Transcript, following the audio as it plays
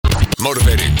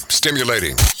Motivating,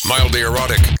 stimulating, mildly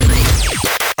erotic.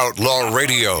 Outlaw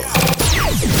Radio. Oh,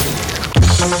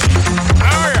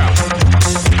 yeah.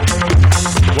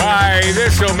 Why,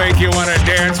 this'll make you want to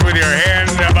dance with your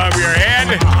hand above your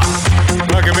head.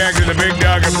 Welcome back to the big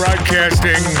dog of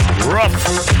broadcasting, Rough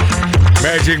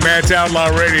Magic Matt's Outlaw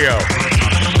Radio.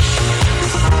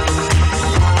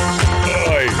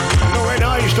 Oy. You know, right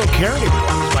now I just don't care anymore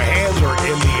because my hands are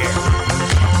in the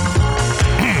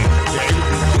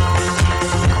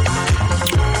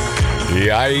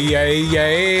Yeah.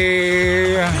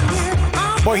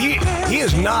 Boy, he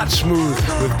is not smooth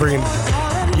with bringing,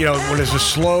 you know, when it's a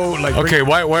slow like. Okay,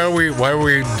 why are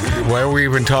we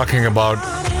even talking about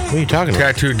What are you talking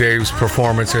about? Tattoo Dave's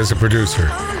performance as a producer?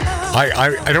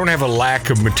 I don't have a lack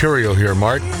of material here,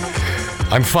 Mart.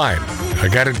 I'm fine. I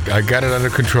got it under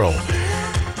control.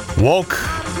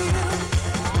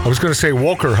 I was going to say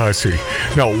WonderHussy.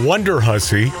 No,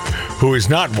 WonderHussy, who is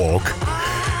not woke.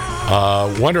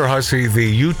 WonderHussy,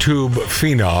 the YouTube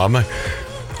phenom,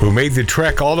 who made the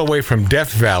trek all the way from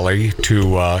Death Valley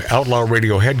to Outlaw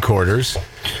Radio headquarters.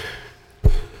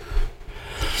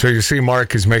 So you see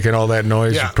Mark is making all that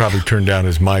noise. Yeah. You probably turned down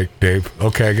his mic, Dave.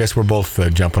 Okay, I guess we're both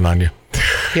jumping on you.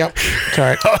 Yep. It's all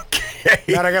right. Okay.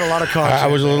 God, I got a lot of calls. I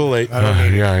was a little late.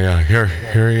 Yeah. Here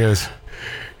he is.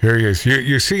 Here he is.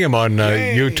 You see him on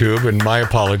YouTube, and my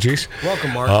apologies.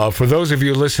 Welcome, Mark. For those of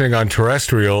you listening on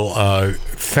terrestrial,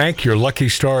 thank your lucky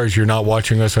stars you're not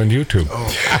watching us on YouTube.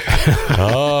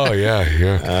 Oh,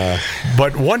 yeah.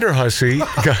 But WonderHussy,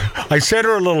 I sent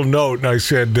her a little note, and I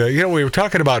said, we were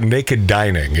talking about naked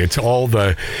dining. It's sort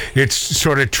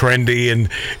of trendy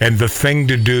and the thing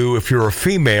to do if you're a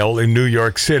female in New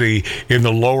York City in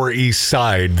the Lower East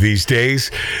Side these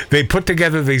days. They put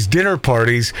together these dinner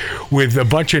parties with a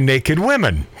bunch of naked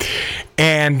women.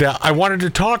 And I wanted to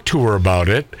talk to her about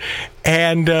it.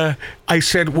 And I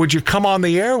said, would you come on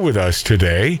the air with us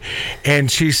today?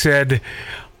 And she said,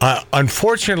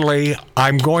 unfortunately,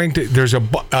 I'm going to,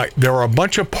 there are a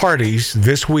bunch of parties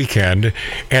this weekend,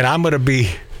 and I'm going to be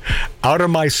out of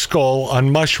my skull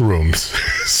on mushrooms.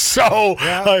 So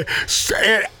I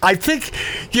think,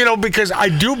 because I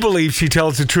do believe she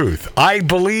tells the truth. I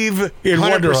believe in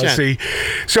 100%.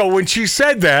 WonderHussy. So when she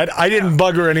said that, I didn't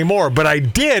bug her anymore, but I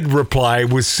did reply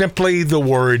with simply the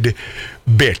word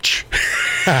bitch.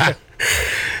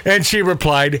 And she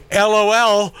replied,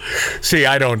 LOL. See,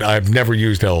 I've never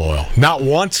used LOL. Not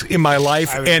once in my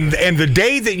life. And the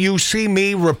day that you see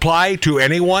me reply to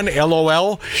anyone,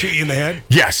 LOL. Shoot you in the head?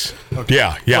 Yes. Okay.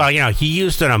 Yeah. Well, he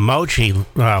used an emoji.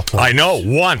 I know,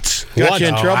 once. Got you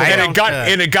in trouble.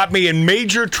 And it got me in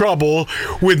major trouble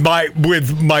with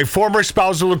my former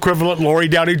spousal equivalent, Lori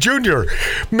Downey Jr.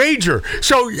 Major.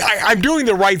 So I'm doing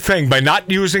the right thing by not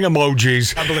using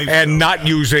emojis and not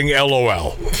using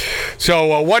LOL. So,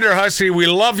 WonderHussy, we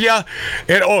love you.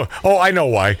 And I know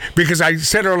why. Because I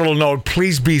sent her a little note,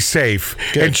 please be safe.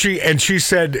 Good. And she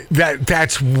said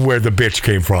that's where the bitch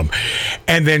came from.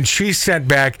 And then she sent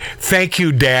back, thank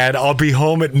you, Dad. I'll be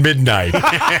home at midnight.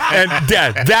 And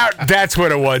Dad, that's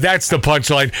what it was. That's the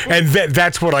punchline. And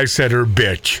that's what I said, her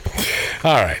bitch.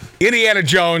 All right. Indiana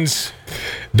Jones,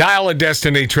 Dial of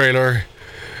Destiny trailer.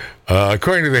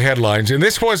 According to the headlines, and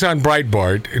this was on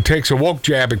Breitbart, it takes a woke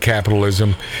jab at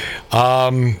capitalism.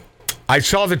 I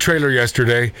saw the trailer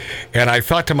yesterday, and I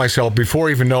thought to myself, before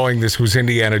even knowing this was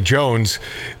Indiana Jones,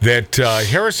 that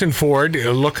Harrison Ford,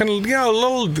 looking, a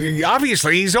little,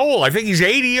 obviously he's old. I think he's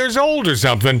 80 years old or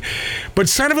something. But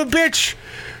son of a bitch,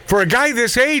 for a guy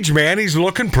this age, man, he's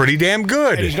looking pretty damn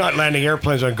good. And he's not landing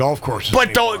airplanes on golf courses.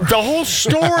 But the whole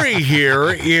story here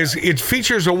is it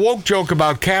features a woke joke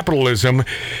about capitalism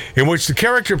in which the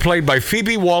character played by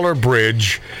Phoebe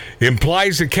Waller-Bridge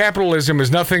implies that capitalism is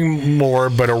nothing more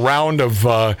but a round of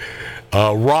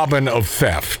robin of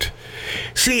theft.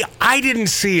 See, I didn't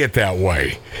see it that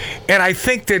way. And I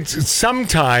think that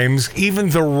sometimes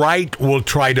even the right will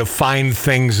try to find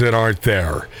things that aren't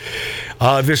there.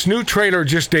 This new trailer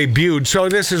just debuted, so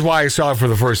this is why I saw it for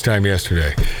the first time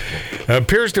yesterday.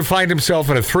 Appears to find himself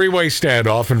in a three-way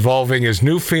standoff involving his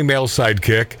new female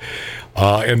sidekick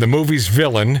and the movie's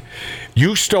villain.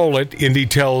 You stole it, Indy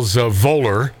tells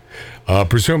Voller,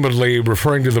 presumably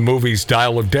referring to the movie's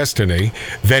Dial of Destiny.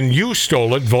 Then you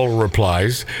stole it, Voller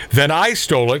replies. Then I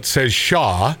stole it, says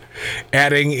Shaw,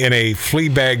 adding in a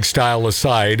Fleabag-style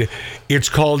aside, it's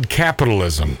called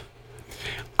capitalism.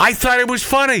 I thought it was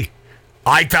funny.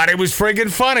 I thought it was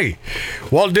friggin' funny.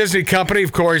 Walt Disney Company,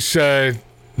 of course,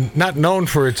 not known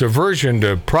for its aversion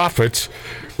to profits,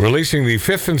 releasing the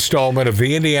 5th installment of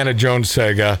the Indiana Jones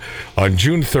saga on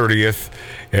June 30th.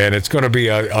 And it's going to be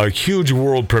a huge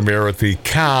world premiere at the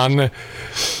Cannes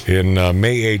on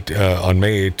May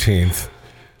 18th.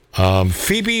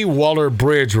 Phoebe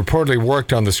Waller-Bridge reportedly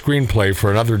worked on the screenplay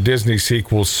for another Disney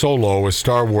sequel, Solo, a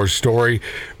Star Wars story.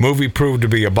 Movie proved to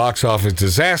be a box office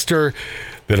disaster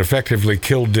that effectively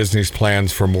killed Disney's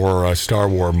plans for more Star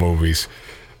Wars movies.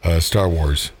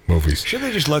 Should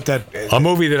they just let that... A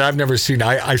movie that I've never seen.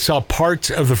 I saw parts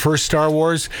of the first Star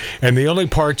Wars, and the only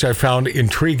parts I found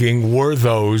intriguing were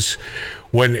those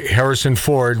when Harrison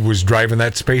Ford was driving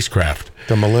that spacecraft.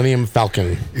 The Millennium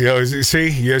Falcon. So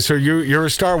you're a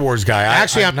Star Wars guy.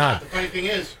 Actually, I'm not.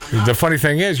 The funny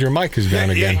thing is, your mic is down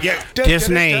again.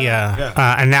 Disney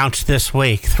announced this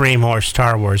week 3 more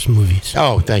Star Wars movies.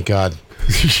 Oh, thank God.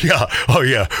 Yeah. Oh,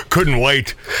 yeah. Couldn't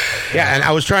wait. Yeah, and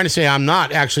I was trying to say I'm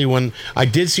not. Actually, when I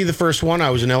did see the first one, I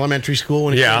was in elementary school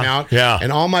when it came out. Yeah.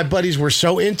 And all my buddies were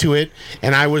so into it,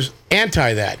 and I was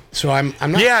anti that. So I'm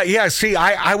not. Yeah. See,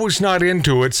 I was not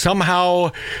into it.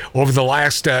 Somehow, over the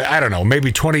last, I don't know,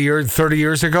 maybe 20 years, 30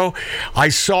 years ago, I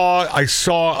saw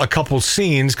a couple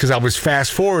scenes because I was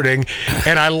fast forwarding,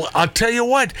 and I'll tell you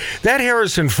what, that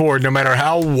Harrison Ford, no matter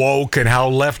how woke and how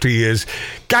left he is,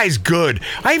 guy's good.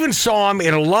 I even saw him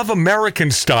in A Love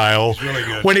American Style really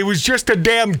when he was just a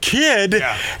damn kid,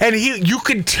 and you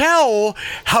could tell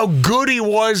how good he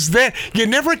was then. You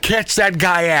never catch that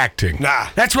guy acting. Nah.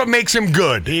 That's what makes him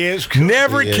good. He is good.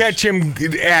 Never catch him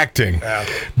acting. Yeah.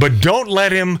 But don't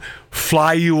let him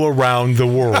fly you around the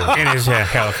world. In his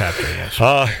helicopter, yes.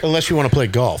 Unless you want to play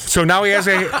golf. So now he has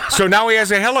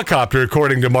a helicopter,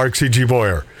 according to Mark C.G.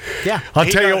 Boyer. Yeah. I'll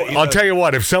tell you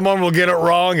what, if someone will get it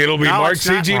wrong, it'll be Mark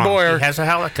C.G. Boyer. He has a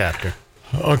helicopter.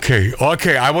 Okay.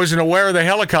 I wasn't aware of the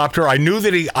helicopter. I knew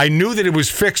that it was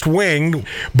fixed wing,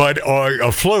 but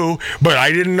a flew, but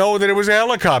I didn't know that it was a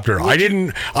helicopter. I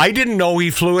didn't know he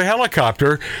flew a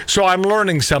helicopter. So I'm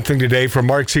learning something today from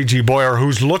Mark C.G. Boyer,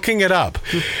 who's looking it up.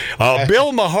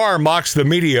 Bill Maher mocks the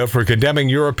media for condemning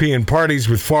European parties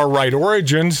with far-right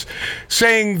origins,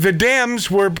 saying the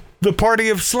Dems were the party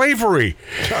of slavery.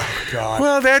 Oh, God.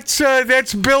 Well,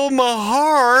 that's Bill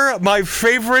Maher, my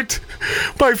favorite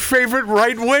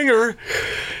right winger.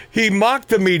 He mocked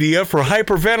the media for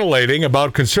hyperventilating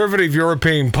about conservative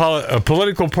European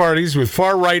political parties with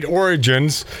far-right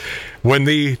origins when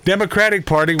the Democratic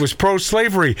Party was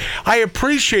pro-slavery. I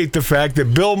appreciate the fact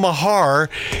that Bill Maher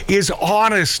is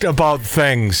honest about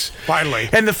things. Finally.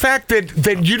 And the fact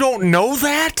that you don't know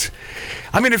that?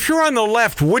 I mean, if you're on the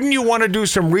left, wouldn't you want to do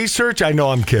some research? I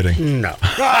know I'm kidding. No.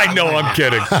 I know I'm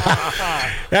kidding.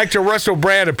 Actor Russell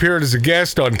Brand appeared as a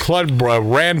guest on Club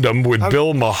Random with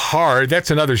Bill Maher.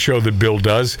 That's another show that Bill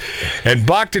does. And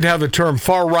balked at how the term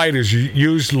far-right is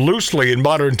used loosely in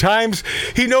modern times.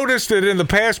 He noticed that in the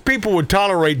past, people would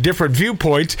tolerate different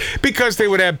viewpoints because they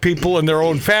would have people in their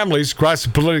own families across the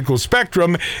political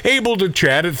spectrum able to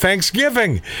chat at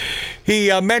Thanksgiving.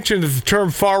 He mentioned that the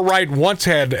term far-right once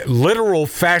had literal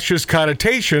fascist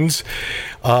connotations.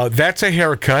 That's a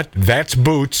haircut. That's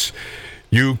boots.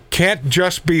 You can't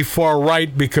just be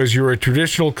far-right because you're a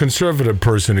traditional conservative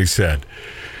person, he said.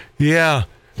 Yeah,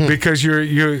 because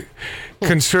you're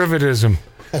conservatism.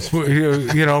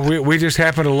 We just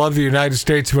happen to love the United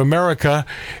States of America,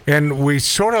 and we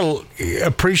sort of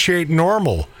appreciate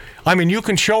normal. I mean, you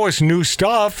can show us new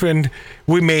stuff, and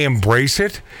we may embrace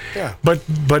it. Yeah.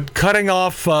 But cutting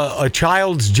off a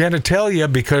child's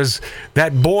genitalia because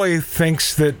that boy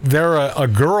thinks that they're a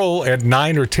girl at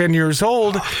 9 or 10 years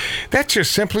old, that's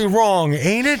just simply wrong,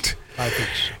 ain't it? I think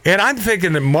so. And I'm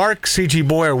thinking that Mark C.G.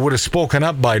 Boyer would have spoken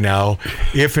up by now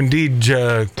if indeed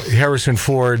Harrison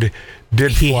Ford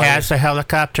did fly. He has a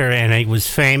helicopter, and he was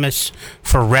famous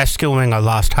for rescuing a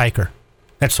lost hiker.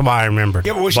 That's why I remember.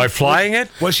 Yeah, by flying it?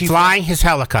 Was he flying his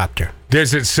helicopter?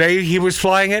 Does it say he was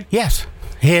flying it? Yes,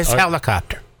 his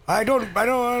helicopter. I don't know. I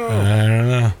don't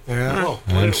know. Yeah.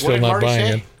 I'm still not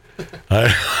buying it.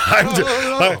 I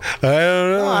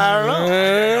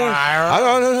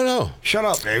don't know. Shut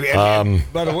up, baby. And,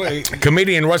 by the way,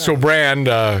 comedian Russell Brand,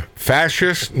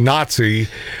 fascist Nazi,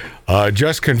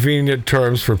 just convenient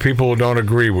terms for people who don't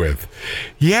agree with.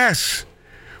 Yes.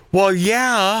 Well,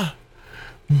 yeah,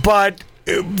 but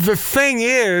the thing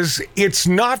is, it's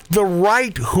not the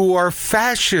right who are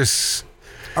fascists.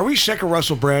 Are we sick of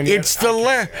Russell Brand yet? It's the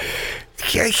left.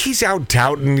 Yeah, he's out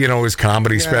touting, his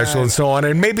comedy special and so on,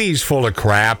 and maybe he's full of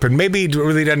crap, and maybe he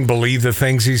really doesn't believe the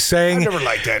things he's saying. I never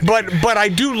liked that. But I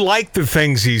do like the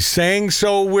things he's saying,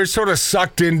 so we're sort of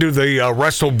sucked into the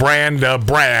Russell Brand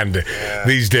brand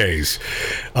these days.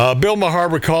 Bill Maher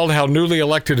recalled how newly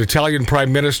elected Italian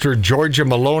Prime Minister Giorgia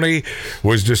Meloni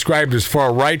was described as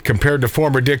far right compared to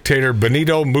former dictator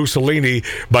Benito Mussolini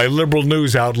by liberal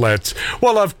news outlets.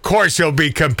 Well, of course he'll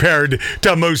be compared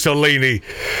to Mussolini.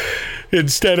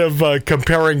 Instead of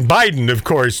comparing Biden, of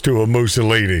course, to a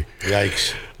Mussolini.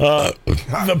 Yikes.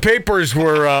 The papers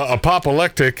were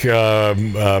apoplectic,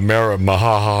 Mayor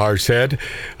Mahahar said.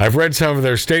 I've read some of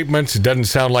their statements. It doesn't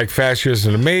sound like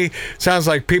fascism to me. It sounds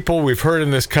like people we've heard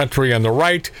in this country on the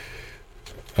right.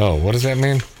 Oh, what does that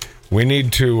mean? We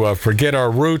need to forget our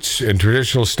roots and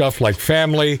traditional stuff like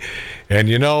family.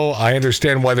 And, I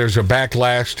understand why there's a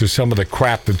backlash to some of the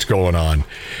crap that's going on.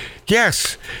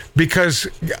 Yes, because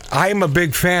I'm a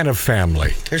big fan of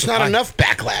family. There's not enough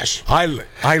backlash. I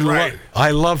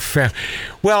love family.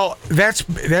 Well,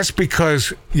 that's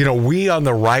because we on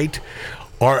the right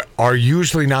are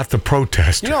usually not the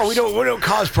protesters. We don't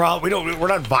cause problems. We're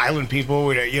not violent people.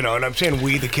 And I'm saying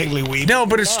we, the kingly we. No,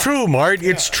 but it's true, Mart.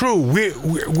 It's true.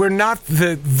 We're not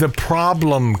the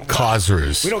problem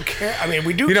causers. We don't care. I mean,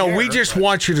 we do. Care, we just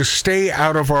want you to stay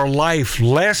out of our life.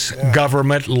 Less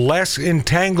government, less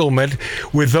entanglement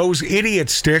with those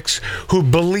idiot sticks who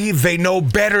believe they know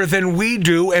better than we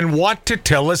do and want to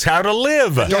tell us how to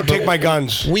live. Don't take my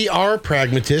guns. We are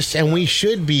pragmatists, and we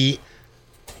should be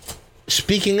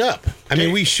speaking up. I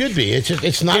mean, we should be.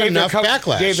 It's not enough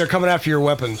backlash. Dave, they're coming after your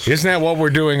weapons. Isn't that what we're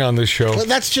doing on this show? Well,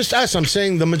 that's just us. I'm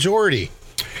saying the majority.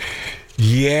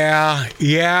 Yeah.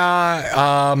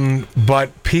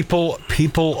 But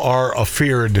people are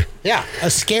afeared. Yeah,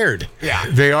 scared. Yeah.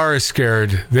 They are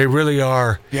scared. They really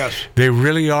are. Yes. They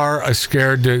really are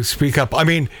scared to speak up. I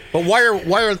mean, but why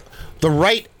are the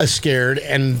right scared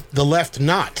and the left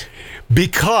not?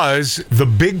 Because the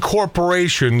big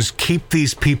corporations keep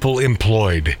these people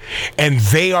employed. And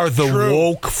they are the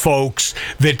woke folks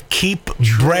that keep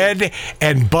bread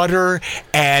and butter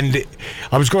and,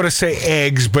 I was going to say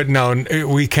eggs, but no,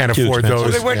 we can't afford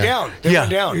those. So they went down. They went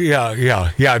down.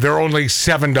 Yeah. They're only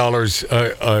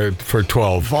 $7 for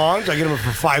 12. Vons, I get them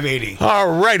for $5.80.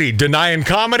 All righty. Denying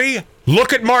comedy?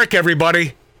 Look at Mark,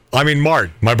 everybody. I mean,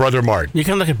 Mart, my brother Mart. You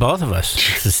can look at both of us.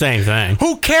 It's the same thing.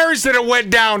 Who cares that it went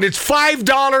down? It's $5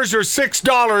 or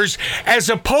 $6 as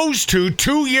opposed to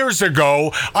 2 years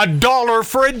ago, $1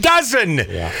 for a dozen.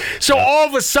 Yeah. So all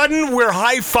of a sudden we're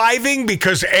high-fiving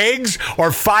because eggs are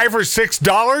 $5 or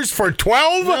 $6 for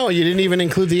 12? No, you didn't even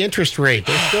include the interest rate.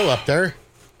 They're still up there.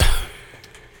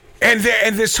 And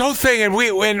this whole thing, and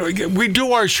when we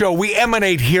do our show, we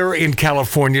emanate here in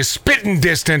California, spitting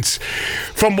distance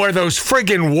from where those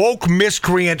friggin' woke,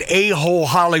 miscreant, a-hole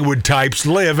Hollywood types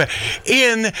live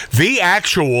in the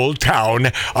actual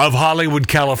town of Hollywood,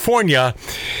 California.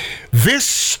 This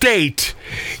state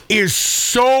is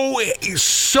so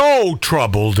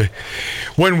troubled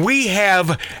when we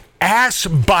have ass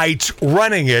bites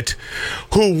running it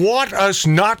who want us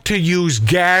not to use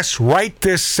gas right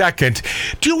this second.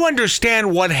 Do you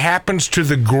understand what happens to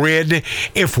the grid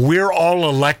if we're all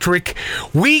electric?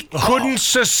 We couldn't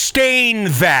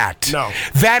sustain that. No.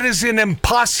 That is an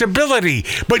impossibility.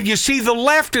 But you see, the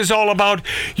left is all about,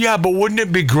 but wouldn't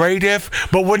it be great if?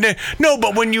 But wouldn't it? No,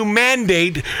 but when you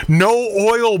mandate no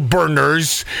oil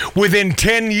burners within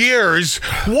 10 years,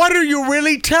 what are you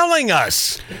really telling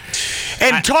us?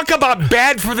 And talk about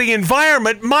bad for the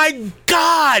environment. My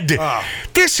God,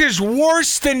 this is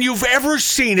worse than you've ever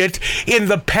seen it in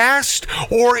the past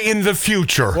or in the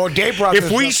future. Well, Dave brought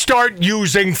if we start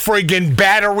using friggin'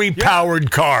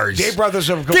 battery-powered cars. Dave brought this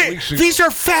up a couple weeks ago. These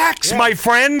are facts, my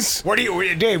friends.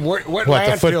 Dave, what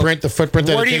landfill? The footprint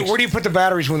that where do you put the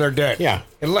batteries when they're dead? Yeah.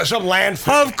 Some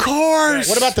landfill. Of course.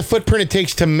 What about the footprint it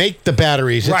takes to make the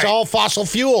batteries? It's all fossil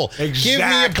fuel. Exactly. Give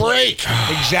me a break.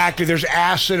 Exactly. There's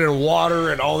acid and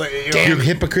water and all that. Damn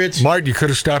hypocrites. Mart, you could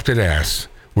have stopped at ass.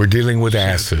 We're dealing with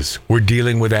asses. We're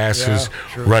dealing with asses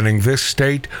running this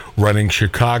state, running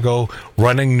Chicago,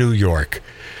 running New York.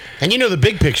 And the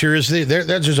big picture is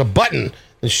there's a button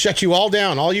that shuts you all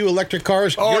down. All you electric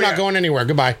cars, you're not going anywhere.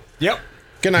 Goodbye. Yep.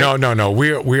 Good night. No.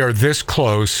 We are this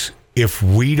close. If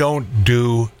we don't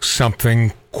do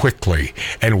something quickly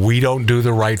and we don't do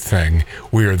the right thing,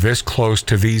 we are this close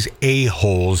to these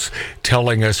a-holes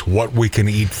telling us what we can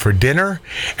eat for dinner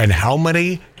and how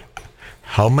many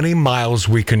miles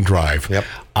we can drive. Yep.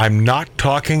 I'm not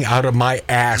talking out of my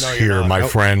ass here, my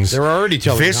friends. They're already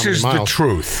telling this you is how many the miles.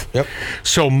 truth. Yep.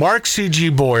 So, Mark C.G.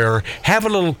 Boyer, have a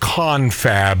little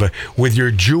confab with your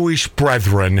Jewish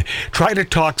brethren. Try to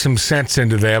talk some sense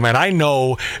into them. And I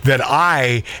know that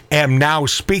I am now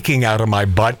speaking out of my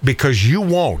butt because you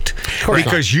won't.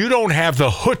 because you don't have the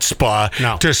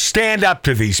chutzpah to stand up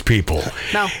to these people.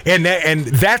 No. And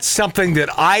that's something that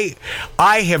I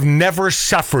have never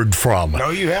suffered from. No,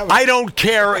 you haven't. I don't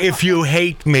care if you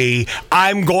hate me.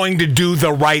 I'm going to do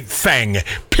the right thing.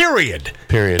 Period.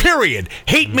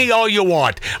 Hate me all you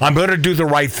want. I'm going to do the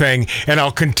right thing, and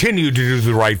I'll continue to do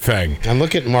the right thing. And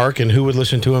look at Mark, and who would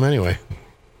listen to him anyway?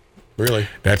 Really?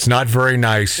 That's not very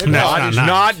nice. That's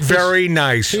not very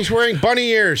nice. He's wearing bunny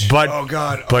ears. But, Oh,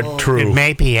 God. But Oh. true. It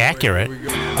may be accurate.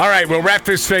 All right, we'll wrap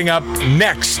this thing up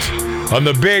next on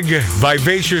the Big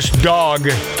Vivacious Dog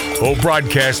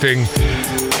Broadcasting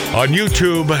on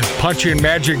YouTube. Punch in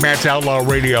Magic Matt's Outlaw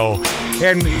Radio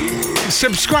and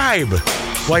subscribe.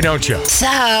 Why don't you?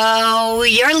 So,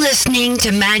 you're listening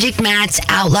to Magic Matt's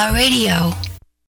Outlaw Radio.